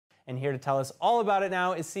And here to tell us all about it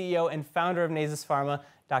now is CEO and founder of Nasus Pharma,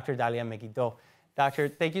 Dr. Dalia Megiddo. Doctor,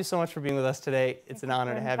 thank you so much for being with us today. It's an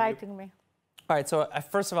honor to have you. Thank you for inviting me. All right, so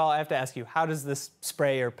first of all, I have to ask you, how does this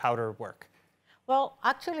spray or powder work? Well,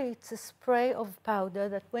 actually, it's a spray of powder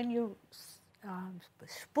that when you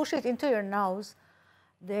push it into your nose,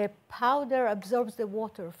 the powder absorbs the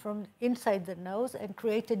water from inside the nose and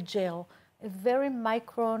creates a gel, a very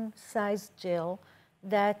micron-sized gel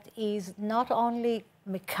that is not only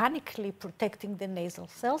mechanically protecting the nasal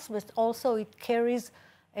cells, but also it carries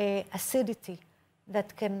acidity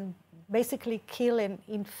that can basically kill and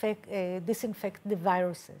disinfect the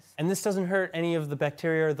viruses. And this doesn't hurt any of the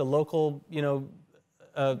bacteria or the local,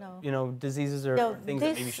 No. Diseases or things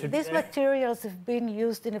that maybe should be there? These materials have been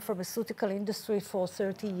used in the pharmaceutical industry for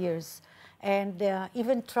 30 years. And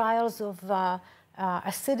even trials of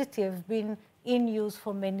acidity have been in use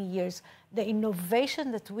for many years. The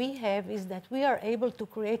innovation that we have is that we are able to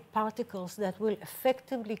create particles that will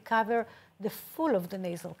effectively cover the full of the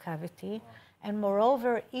nasal cavity. And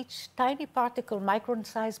moreover, each tiny particle,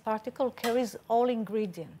 micron-sized particle, carries all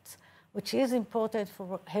ingredients, which is important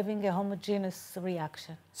for having a homogeneous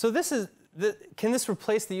reaction. So can this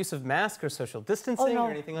replace the use of masks or social distancing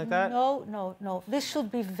or anything like that? No. This should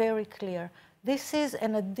be very clear. This is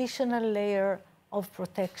an additional layer of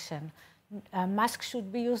protection. Masks should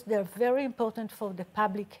be used. They're very important for the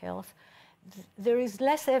public health. There is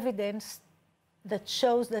less evidence that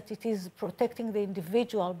shows that it is protecting the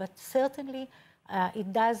individual, but certainly it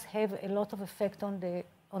does have a lot of effect on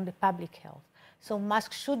the public health. So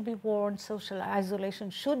masks should be worn, social isolation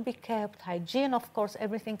should be kept, hygiene, of course,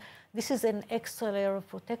 everything. This is an extra layer of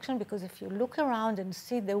protection because if you look around and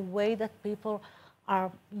see the way that people are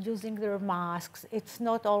using their masks, it's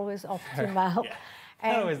not always optimal. Yeah.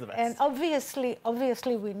 Not always the best. And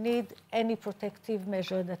obviously, we need any protective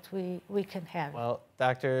measure that we can have. Well,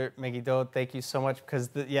 Dr. Megiddo, thank you so much because,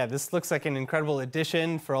 this looks like an incredible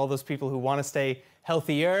addition for all those people who want to stay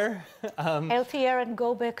healthier. Healthier and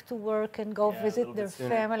go back to work and go visit their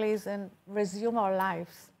families and resume our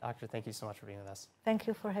lives. Doctor, thank you so much for being with us. Thank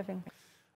you for having me.